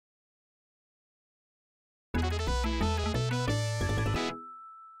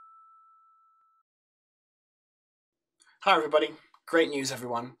Hi everybody, great news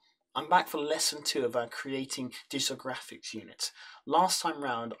everyone. I'm back for lesson 2 of our Creating Digital Graphics unit. Last time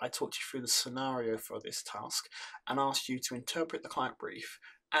round I talked you through the scenario for this task and asked you to interpret the client brief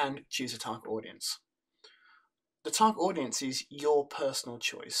and choose a target audience. The target audience is your personal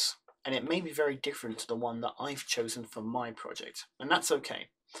choice and it may be very different to the one that I've chosen for my project, and that's okay.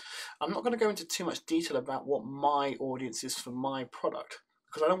 I'm not going to go into too much detail about what my audience is for my product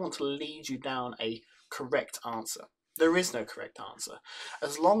because I don't want to lead you down a correct answer. There is no correct answer.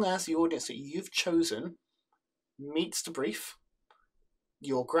 As long as the audience that you've chosen meets the brief,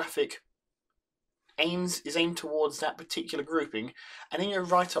 your graphic is aimed towards that particular grouping, and in your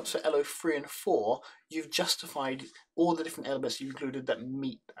write-ups for LO3 and 4, you've justified all the different elements you've included that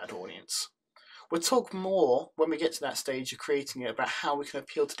meet that audience. We'll talk more when we get to that stage of creating it about how we can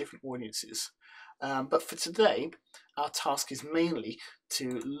appeal to different audiences. But for today, our task is mainly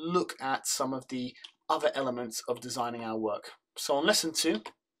to look at some of the other elements of designing our work. So on lesson 2,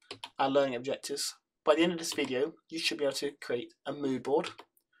 our learning objectives, by the end of this video, you should be able to create a mood board,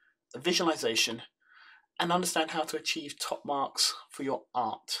 a visualization, and understand how to achieve top marks for your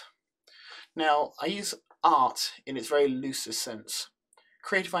art. Now, I use art in its very loosest sense.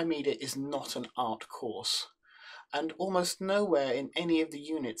 Creative iMedia is not an art course, and almost nowhere in any of the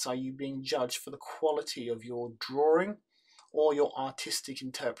units are you being judged for the quality of your drawing or your artistic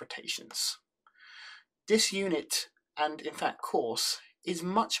interpretations. This unit, and in fact course, is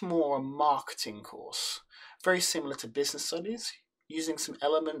much more a marketing course, very similar to business studies, using some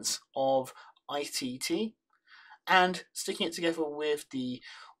elements of ITT and sticking it together with the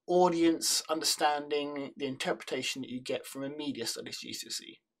audience understanding, the interpretation that you get from a media studies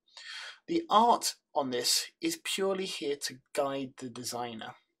GCSE. The art on this is purely here to guide the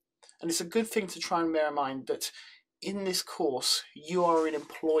designer. And it's a good thing to try and bear in mind that in this course, you are an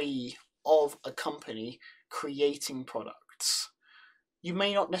employee of a company creating products. You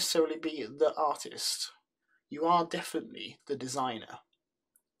may not necessarily be the artist. You are definitely the designer.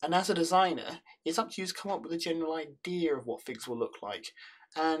 And as a designer, it's up to you to come up with a general idea of what things will look like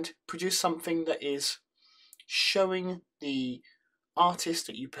and produce something that is showing the artist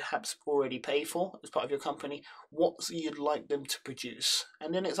that you perhaps already pay for as part of your company what you'd like them to produce,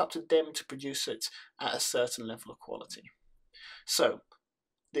 and then it's up to them to produce it at a certain level of quality. So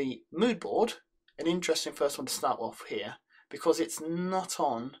the mood board, an interesting first one to start off here because it's not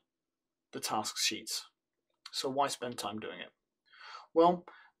on the task sheets. So why spend time doing it? Well,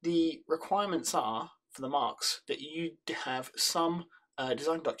 the requirements are for the marks that you have some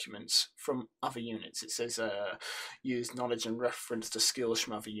design documents from other units. It says use knowledge and reference to skills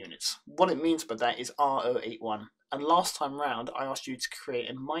from other units. What it means by that is R081. And last time round, I asked you to create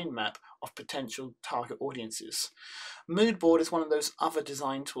a mind map of potential target audiences. Mood board is one of those other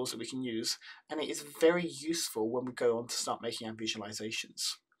design tools that we can use, and it is very useful when we go on to start making our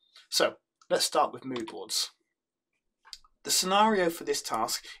visualizations. So let's start with mood boards. The scenario for this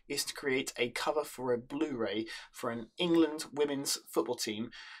task is to create a cover for a Blu-ray for an England women's football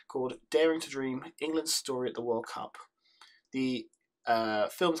team called Daring to Dream, England's Story at the World Cup. The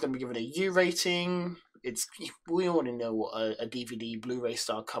film is going to be given a U rating. We already know what a DVD Blu-ray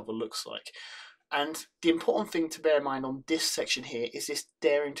style cover looks like. And the important thing to bear in mind on this section here is this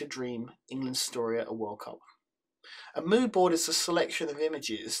Daring to Dream, England's Story at a World Cup. A mood board is a selection of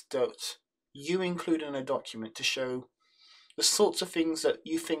images that you include in a document to show the sorts of things that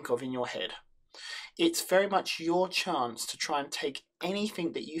you think of in your head. It's very much your chance to try and take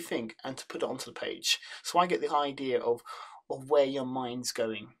anything that you think and to put it onto the page. So I get the idea of where your mind's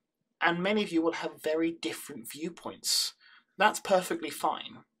going. And many of you will have very different viewpoints. That's perfectly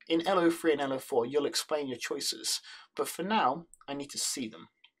fine. In LO3 and LO4, you'll explain your choices. But for now, I need to see them.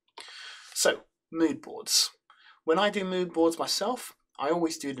 So, mood boards. When I do mood boards myself, I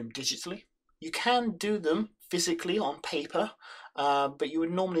always do them digitally. You can do them physically on paper, but you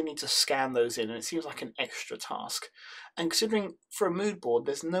would normally need to scan those in, and it seems like an extra task. And considering for a mood board,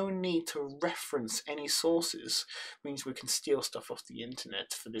 there's no need to reference any sources, means we can steal stuff off the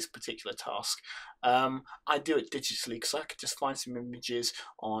internet for this particular task. I do it digitally because I could just find some images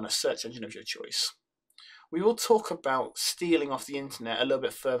on a search engine of your choice. We will talk about stealing off the internet a little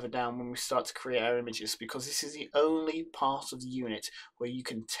bit further down when we start to create our images, because this is the only part of the unit where you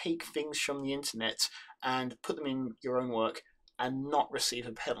can take things from the internet and put them in your own work and not receive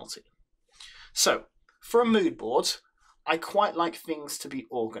a penalty. So, for a mood board, I quite like things to be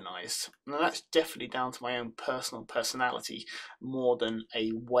organised. Now that's definitely down to my own personal personality more than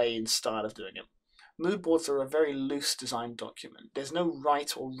a way and style of doing it. Mood boards are a very loose design document. There's no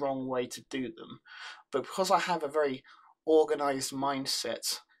right or wrong way to do them. But because I have a very organised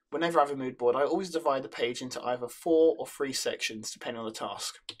mindset, whenever I have a mood board, I always divide the page into either 4 or 3 sections, depending on the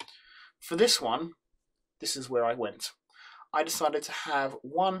task. For this one, this is where I went. I decided to have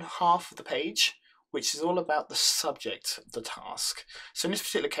one half of the page, which is all about the subject of the task. So in this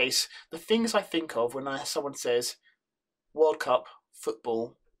particular case, the things I think of when someone says World Cup,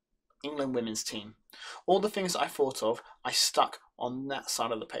 football, England women's team, all the things I thought of, I stuck on that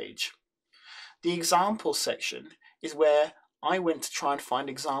side of the page. The example section is where I went to try and find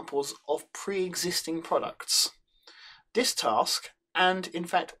examples of pre-existing products. This task, and in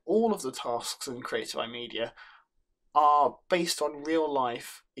fact all of the tasks in Creative iMedia, are based on real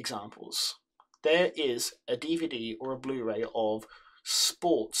life examples. There is a DVD or a Blu-ray of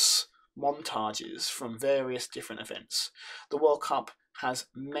sports montages from various different events. The World Cup has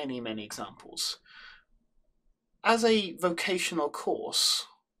many examples. As a vocational course,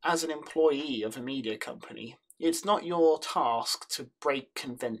 as an employee of a media company, it's not your task to break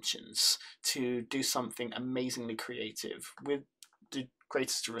conventions, to do something amazingly creative. With the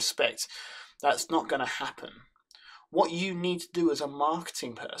greatest respect, that's not going to happen. What you need to do as a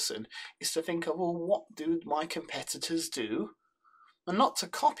marketing person is to think of, well, what do my competitors do? And not to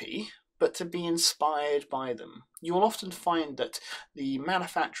copy, but to be inspired by them. You will often find that the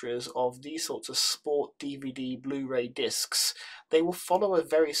manufacturers of these sorts of sport DVD, Blu-ray discs, they will follow a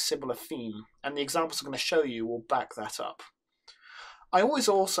very similar theme, and the examples I'm going to show you will back that up. I always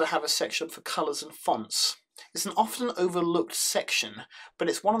also have a section for colours and fonts. It's an often overlooked section, but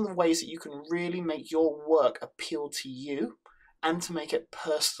it's one of the ways that you can really make your work appeal to you and to make it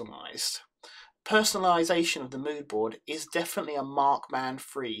personalised. Personalisation of the mood board is definitely a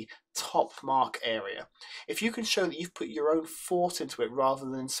Markman-free top mark area. If you can show that you've put your own thought into it rather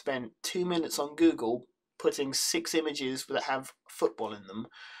than spend 2 minutes on Google putting 6 images that have football in them,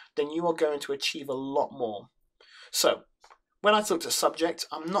 then you are going to achieve a lot more. So, when I looked at subject,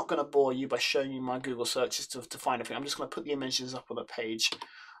 I'm not going to bore you by showing you my Google searches to find everything. I'm just going to put the images up on the page.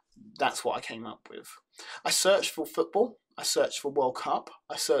 That's what I came up with. I searched for football, I searched for World Cup,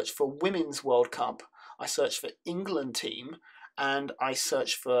 I searched for Women's World Cup, I searched for England team, and I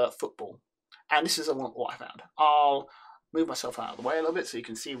searched for football. And this is what I found. I'll move myself out of the way a little bit so you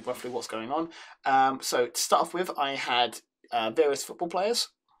can see roughly what's going on. So to start off with, I had various football players.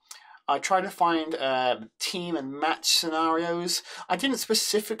 I tried to find team and match scenarios. I didn't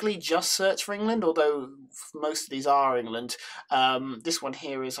specifically just search for England, although most of these are England. This one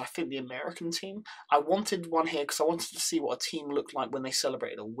here is, I think, the American team. I wanted one here because I wanted to see what a team looked like when they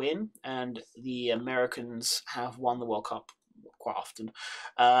celebrated a win, and the Americans have won the World Cup quite often.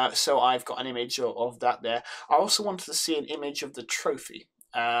 So I've got an image of that there. I also wanted to see an image of the trophy.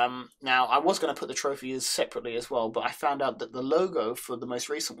 Now, I was going to put the trophies separately as well, but I found out that the logo for the most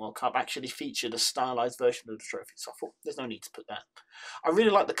recent World Cup actually featured a stylized version of the trophy, so I thought there's no need to put that. I really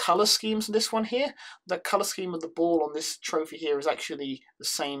like the colour schemes in this one here. The colour scheme of the ball on this trophy here is actually the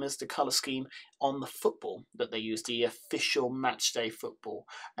same as the colour scheme on the football that they use, the official matchday football.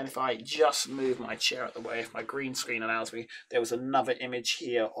 And if I just move my chair out of the way, if my green screen allows me, there was another image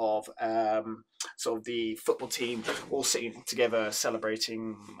here of sort of the football team all sitting together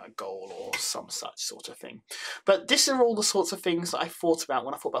celebrating a goal or some such sort of thing. But these are all the sorts of things that I thought about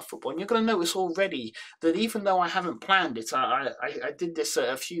when I thought about football. And you're going to notice already that even though I haven't planned it, I did this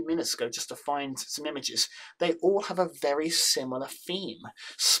a few minutes ago just to find some images, they all have a very similar theme.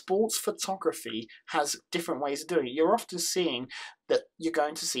 Sports photography has different ways of doing it. You're often seeing that you're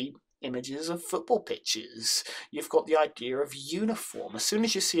going to see images of football pitches. You've got the idea of uniform. As soon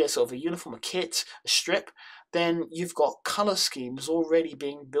as you see a sort of a uniform, a kit, a strip, then you've got colour schemes already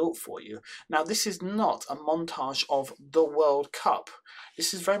being built for you. Now, this is not a montage of the World Cup.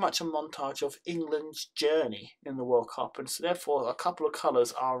 This is very much a montage of England's journey in the World Cup, and so therefore a couple of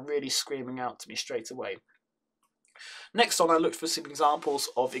colours are really screaming out to me straight away. Next on, I looked for some examples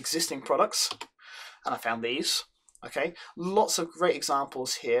of existing products, and I found these. Okay, lots of great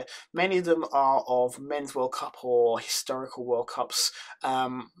examples here. Many of them are of Men's World Cup or historical World Cups.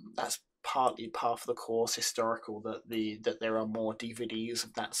 That's partly part of the course, historical, that there are more DVDs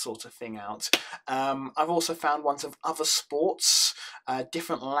of that sort of thing out. I've also found ones of other sports,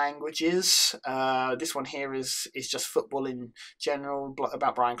 different languages. This one here is just football in general,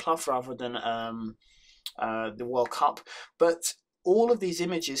 about Brian Clough rather than the World Cup. But all of these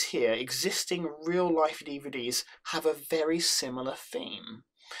images here, existing real-life DVDs, have a very similar theme.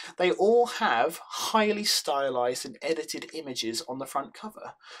 They all have highly stylized and edited images on the front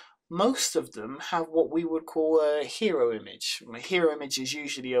cover. Most of them have what we would call a hero image. A hero image is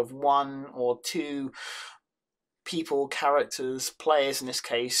usually of 1 or 2 people, characters, players in this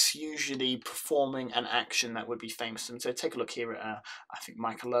case, usually performing an action that would be famous. And so take a look here at, I think,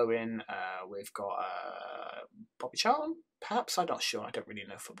 Michael Owen, we've got Bobby Charlton, perhaps, I'm not sure, I don't really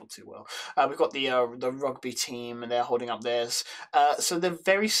know football too well. We've got the rugby team, and they're holding up theirs. So they're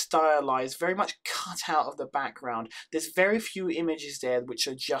very stylized, very much cut out of the background. There's very few images there which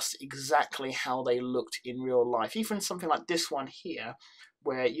are just exactly how they looked in real life. Even something like this one here,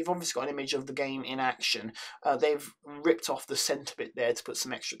 where you've obviously got an image of the game in action. They've ripped off the center bit there to put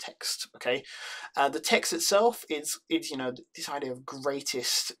some extra text. Okay, the text itself is you know, this idea of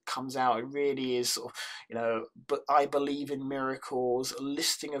greatest comes out. It really is sort of, you know, but I believe in miracles. A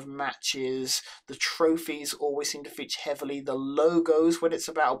listing of matches. The trophies always seem to feature heavily. The logos, when it's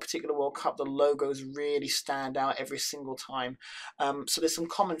about a particular World Cup, the logos really stand out every single time. So there's some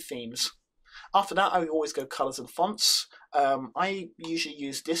common themes. After that, I always go colours and fonts. I usually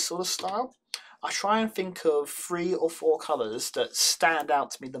use this sort of style. I try and think of 3 or 4 colours that stand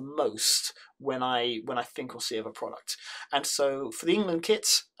out to me the most when I think or see of a product. And so for the England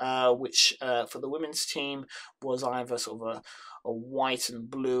kits, which for the women's team was either sort of a white and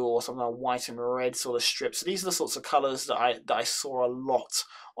blue or something like white and red sort of strip. So these are the sorts of colours that I saw a lot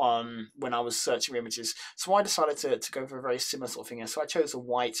on when I was searching for images. So I decided to go for a very similar sort of thing here. So I chose a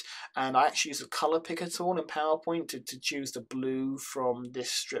white, and I actually used a colour picker tool in PowerPoint to choose the blue from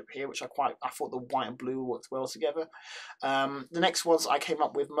this strip here, which I thought the white and blue worked well together. The next ones I came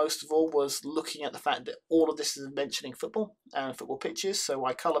up with most of all was looking at the fact that all of this is mentioning football and football pitches. So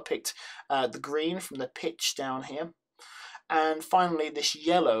I colour picked the green from the pitch down here. And finally, this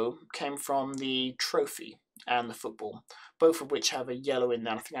yellow came from the trophy and the football, both of which have a yellow in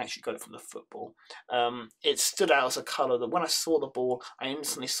there. I think I actually got it from the football. It stood out as a colour that when I saw the ball, I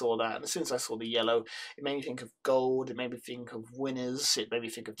instantly saw that. And as soon as I saw the yellow, it made me think of gold, it made me think of winners, it made me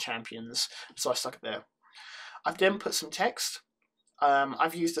think of champions. So I stuck it there. I've then put some text.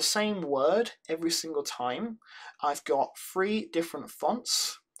 I've used the same word every single time. I've got 3 different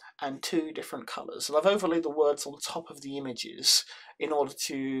fonts and 2 different colours. And I've overlaid the words on top of the images in order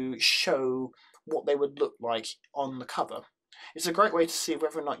to show what they would look like on the cover. It's a great way to see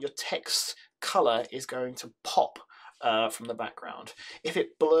whether or not your text colour is going to pop from the background. If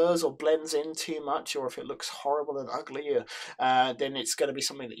it blurs or blends in too much, or if it looks horrible and ugly, then it's going to be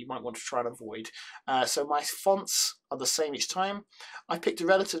something that you might want to try and avoid. So my fonts are the same each time. I picked a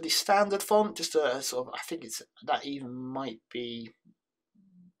relatively standard font, just a sort of, I think that even might be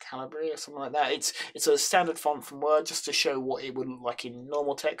Calibri or something like that. It's a standard font from Word, just to show what it would look like in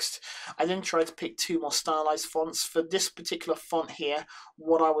normal text. I then tried to pick 2 more stylized fonts. For this particular font here,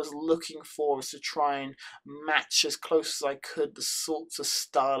 what I was looking for was to try and match as close as I could the sorts of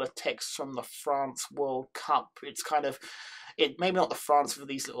style of text from the France World Cup. It's kind of, maybe not the France for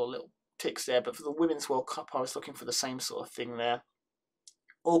these little ticks there, but for the Women's World Cup I was looking for the same sort of thing there.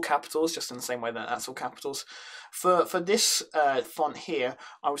 All capitals, just in the same way that that's all capitals. For this font here,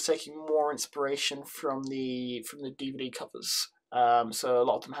 I was taking more inspiration from the DVD covers. So a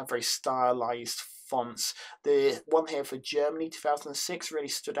lot of them have very stylized fonts. The one here for Germany 2006 really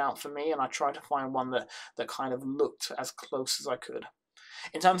stood out for me, and I tried to find one that kind of looked as close as I could.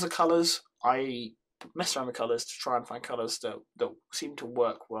 In terms of colours, I mess around with colours to try and find colours that seem to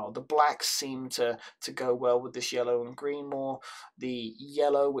work well. The blacks seem to go well with this yellow and green more. The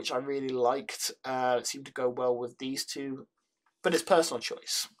yellow, which I really liked, seemed to go well with these 2. But it's personal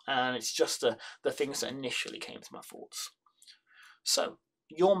choice, and it's just the things that initially came to my thoughts. So,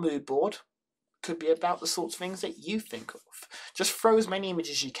 your mood board could be about the sorts of things that you think of. Just throw as many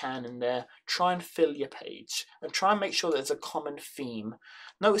images as you can in there, try and fill your page, and try and make sure there's a common theme.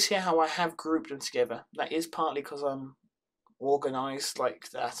 Notice here how I have grouped them together. That is partly because I'm organised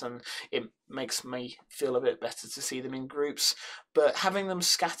like that, and it makes me feel a bit better to see them in groups, but having them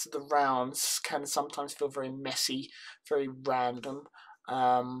scattered around can sometimes feel very messy, very random.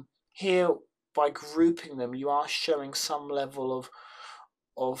 Here, by grouping them, you are showing some level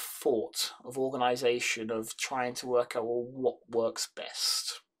of thought, of organisation, of trying to work out, well, what works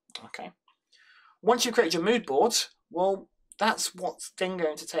best. Okay. Once you've created your mood board, well, that's what's then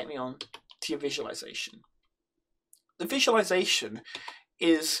going to take me on to your visualisation. The visualisation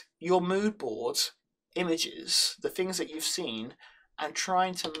is your mood board images, the things that you've seen, and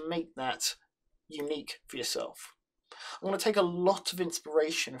trying to make that unique for yourself. I'm going to take a lot of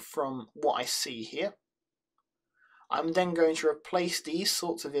inspiration from what I see here. I'm then going to replace these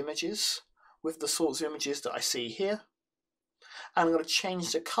sorts of images with the sorts of images that I see here. And I'm going to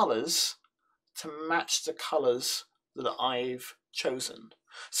change the colours to match the colours that I've chosen.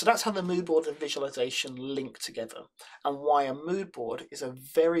 So that's how the mood board and visualization link together, and why a mood board is a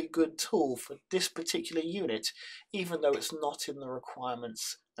very good tool for this particular unit, even though it's not in the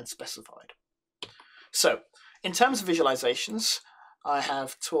requirements and specified. So in terms of visualizations, I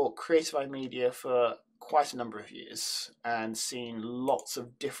have taught creative iMedia for quite a number of years and seen lots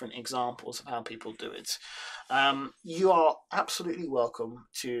of different examples of how people do it. You are absolutely welcome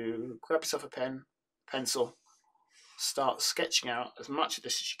to grab yourself a pen, pencil, start sketching out as much of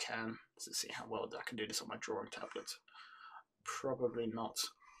this as you can. Let's see how well I can do this on my drawing tablet. Probably not.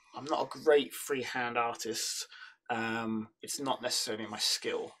 I'm not a great freehand artist. It's not necessarily my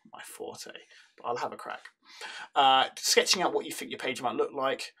skill, my forte, but I'll have a crack. Sketching out what you think your page might look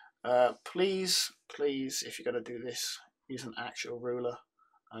like. Please, if you're going to do this, use an actual ruler.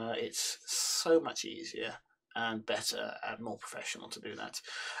 It's so much easier and better and more professional to do that.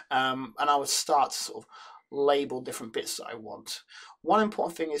 And I would start to sort of label different bits that I want. One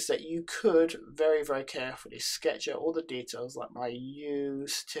important thing is that you could very, very carefully sketch out all the details, like my U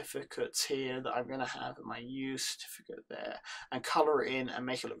certificates here that I'm going to have, and my U certificate there, and colour it in and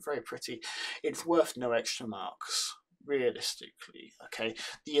make it look very pretty. It's worth no extra marks, realistically. Okay,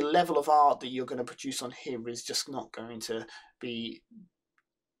 the level of art that you're going to produce on here is just not going to be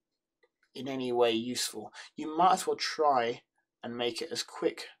in any way useful. You might as well try and make it as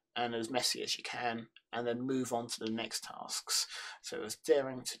quick and as messy as you can, and then move on to the next tasks. So it was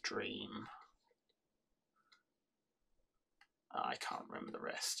daring to dream. I can't remember the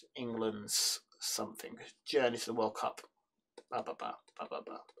rest. England's something. Journey to the World Cup. Blah, blah, blah, blah, blah,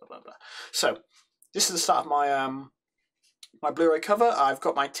 blah, blah, blah. So this is the start of my my Blu-ray cover. I've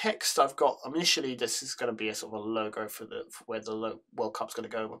got my text. I've got, initially this is going to be a sort of a logo for where the World Cup's going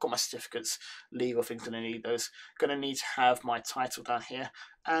to go. I've got my certificates, legal things, going to need those. Going to need to have my title down here.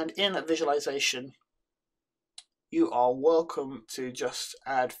 And in a visualization, you are welcome to just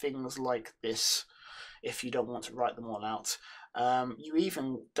add things like this if you don't want to write them all out. You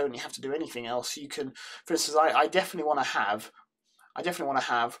even don't have to do anything else. You can, for instance, I definitely want to have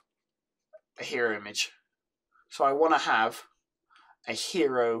a hero image. So I want to have a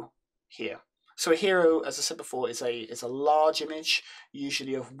hero here. So a hero, as I said before, is a large image,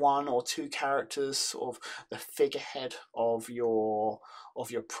 usually of 1 or 2 characters, sort of the figurehead of your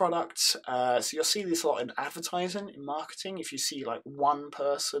product. So you'll see this a lot in advertising, in marketing. If you see like one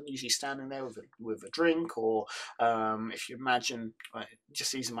person usually standing there with a drink, or if you imagine,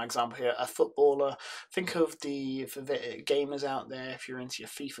 just using my example here, a footballer. Think of for the gamers out there. If you're into your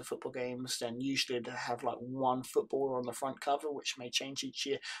FIFA football games, then usually they have like one footballer on the front cover, which may change each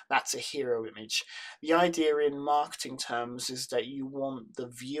year. That's a hero image. The idea in marketing terms is that you want the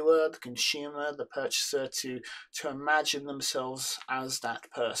viewer, the consumer, the purchaser to imagine themselves as that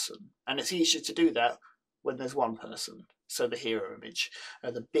person. And it's easier to do that when there's one person. So the hero image,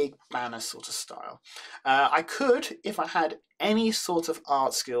 the big banner sort of style. I could, if I had any sort of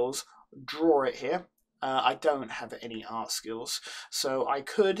art skills, draw it here. I don't have any art skills. So I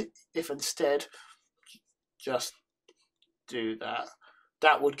could, if instead, just do that.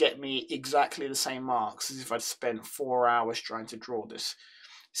 That would get me exactly the same marks as if I'd spent 4 hours trying to draw this.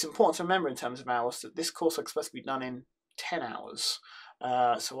 It's important to remember in terms of hours that this course is supposed to be done in 10 hours.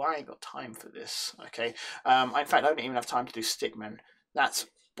 So I ain't got time for this, okay? In fact, I don't even have time to do stickmen. That's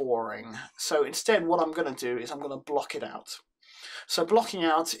boring. So instead, what I'm going to do is I'm going to block it out. So blocking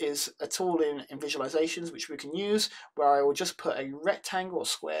out is a tool in visualizations which we can use, where I will just put a rectangle or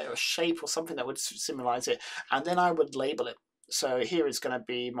square or shape or something that would symbolize it, and then I would label it. So here is going to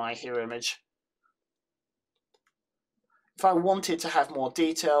be my hero image. If I wanted to have more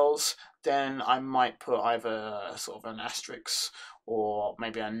details, then I might put either sort of an asterisk or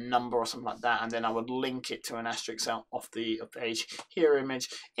maybe a number or something like that, and then I would link it to an asterisk out off the page. Hero image,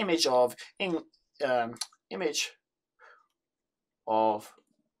 image of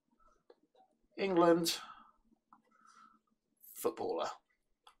England footballer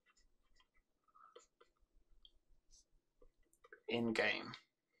in game.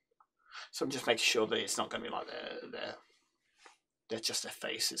 So I'm just making sure that it's not going to be like they're just their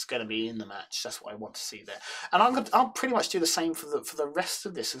face. It's going to be in the match. That's what I want to see there. And I'll pretty much do the same for the rest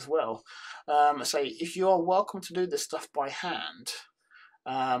of this as well. Say if you are welcome to do this stuff by hand,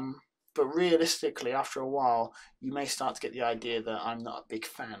 but realistically, after a while, you may start to get the idea that I'm not a big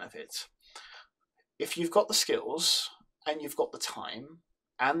fan of it. If you've got the skills and you've got the time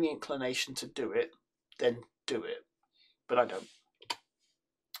and the inclination to do it, then do it. But I don't.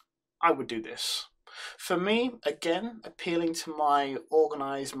 I would do this. For me, again, appealing to my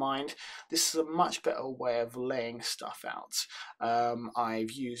organised mind, this is a much better way of laying stuff out.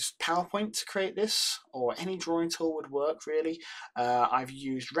 I've used PowerPoint to create this, or any drawing tool would work really. I've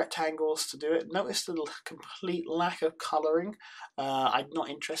used rectangles to do it. Notice the complete lack of colouring. I'm not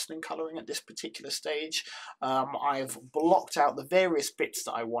interested in colouring at this particular stage. I've blocked out the various bits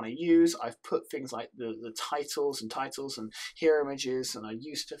that I want to use. I've put things like the titles and hero images and a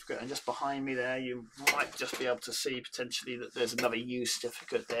use certificate, and just behind me there you might just be able to see potentially that there's another use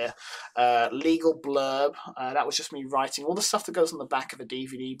certificate there. Legal blurb, that was just me writing all the stuff that goes on the back of a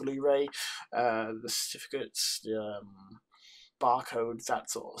DVD, Blu-ray, the certificates, the barcodes, that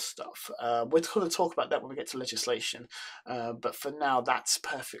sort of stuff. We're going to talk about that when we get to legislation, but for now that's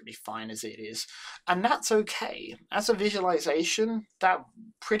perfectly fine as it is, and that's okay. As a visualization, that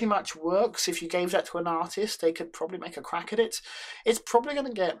pretty much works. If you gave that to an artist, they could probably make a crack at it. It's probably going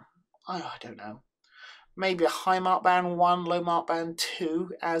to get, I don't know, maybe a high mark band 1, low mark band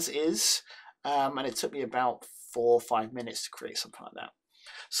 2 as is, and it took me about 4 or 5 minutes to create something like that.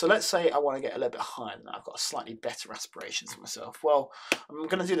 So let's say I want to get a little bit higher than that. I've got slightly better aspirations for myself. Well, I'm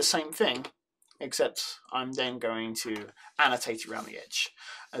going to do the same thing, except I'm then going to annotate around the edge.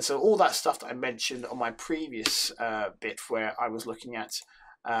 And so all that stuff that I mentioned on my previous bit, where I was looking at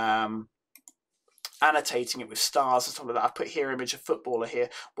annotating it with stars and stuff like that, I've put here image of footballer here.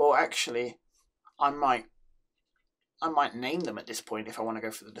 Well, actually, I might name them at this point if I want to go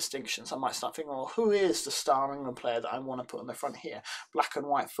for the distinctions. I might start thinking, well, who is the star England player that I want to put on the front here? Black and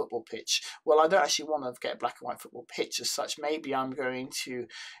white football pitch. Well, I don't actually want to get a black and white football pitch as such. Maybe I'm going to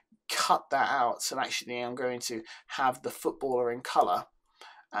cut that out. So actually I'm going to have the footballer in colour,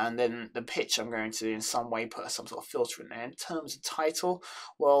 and then the pitch I'm going to in some way put some sort of filter in there. In terms of title,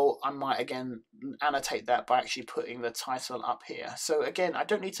 well, I might again annotate that by actually putting the title up here. So again, I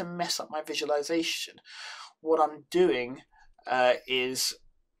don't need to mess up my visualization. What I'm doing is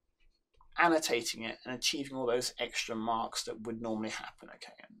annotating it and achieving all those extra marks that would normally happen.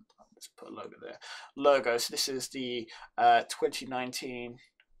 Okay, and let's put a logo there. Logo, so this is the 2019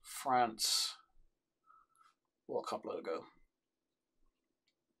 France World Cup logo.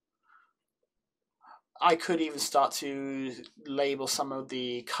 I could even start to label some of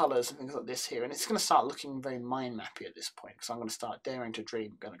the colours and things like this here, and it's going to start looking very mind mappy at this point, because I'm going to start daring to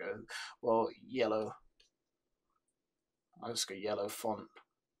dream. I'm going to go, well, yellow. I'll just go yellow font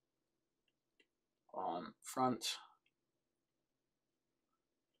on front,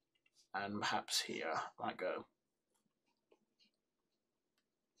 and perhaps here I might go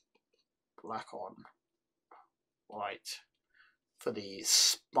black on white for the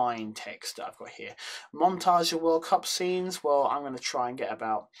spine text that I've got here. Montage of World Cup scenes, well, I'm going to try and get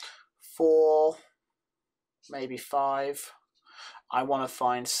about 4, maybe 5. I want to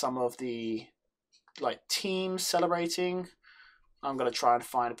find some of the teams celebrating. I'm going to try and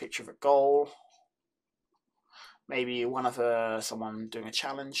find a picture of a goal. Maybe one of someone doing a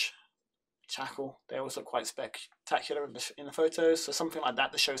challenge, tackle. They always look quite spectacular in the photos. So something like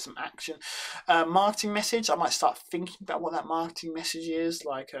that to show some action. Marketing message. I might start thinking about what that marketing message is.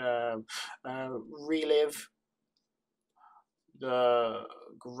 Like relive the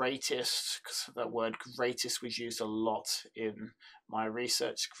greatest, because that word greatest was used a lot in my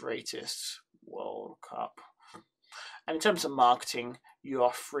research. Greatest World Cup. And in terms of marketing, you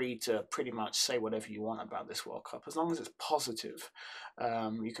are free to pretty much say whatever you want about this World Cup, as long as it's positive.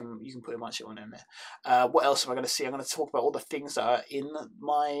 You can pretty much get one in there. What else am I going to see? I'm going to talk about all the things that are in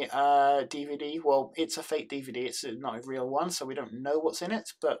my DVD. Well, it's a fake DVD. It's not a real one, so we don't know what's in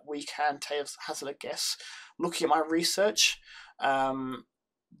it, but we can hazard a guess. Looking at my research,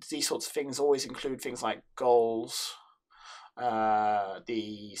 these sorts of things always include things like goals.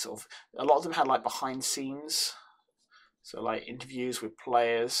 The sort of, a lot of them had like behind scenes. So like interviews with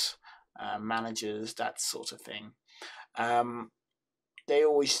players, managers, that sort of thing. They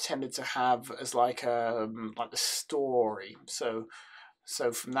always tended to have as like the story. So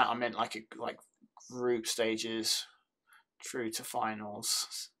from that I meant like group stages through to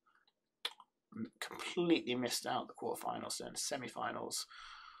finals. Completely missed out the quarterfinals, then semi-finals,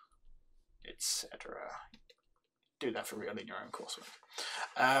 etc. Do that for real in your own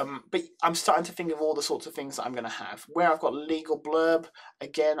coursework. But I'm starting to think of all the sorts of things that I'm going to have. Where I've got legal blurb,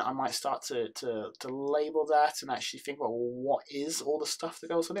 again, I might start to label that and actually think, well, what is all the stuff that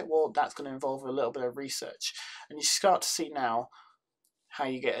goes on it? Well, that's going to involve a little bit of research. And you start to see now how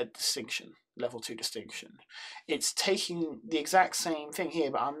you get a distinction. level 2 distinction. It's taking the exact same thing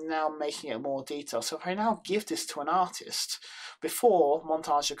here, but I'm now making it more detailed. So if I now give this to an artist, before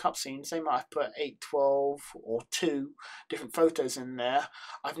montage of cutscenes, they might have put 8, 12, or 2 different photos in there.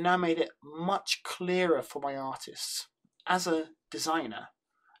 I've now made it much clearer for my artists. As a designer,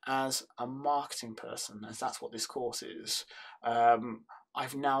 as a marketing person, as that's what this course is,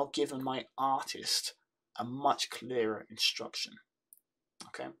 I've now given my artist a much clearer instruction.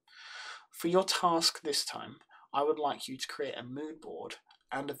 Okay. For your task this time, I would like you to create a mood board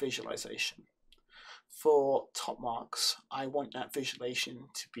and a visualization. For top marks, I want that visualization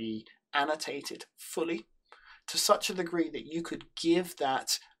to be annotated fully to such a degree that you could give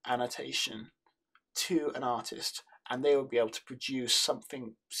that annotation to an artist and they will be able to produce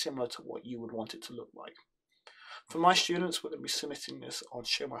something similar to what you would want it to look like. For my students, we're going to be submitting this on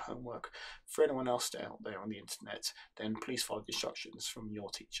Share My Homework. For anyone else out there on the internet, then please follow the instructions from your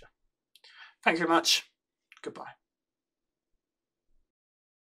teacher. Thanks very much. Goodbye.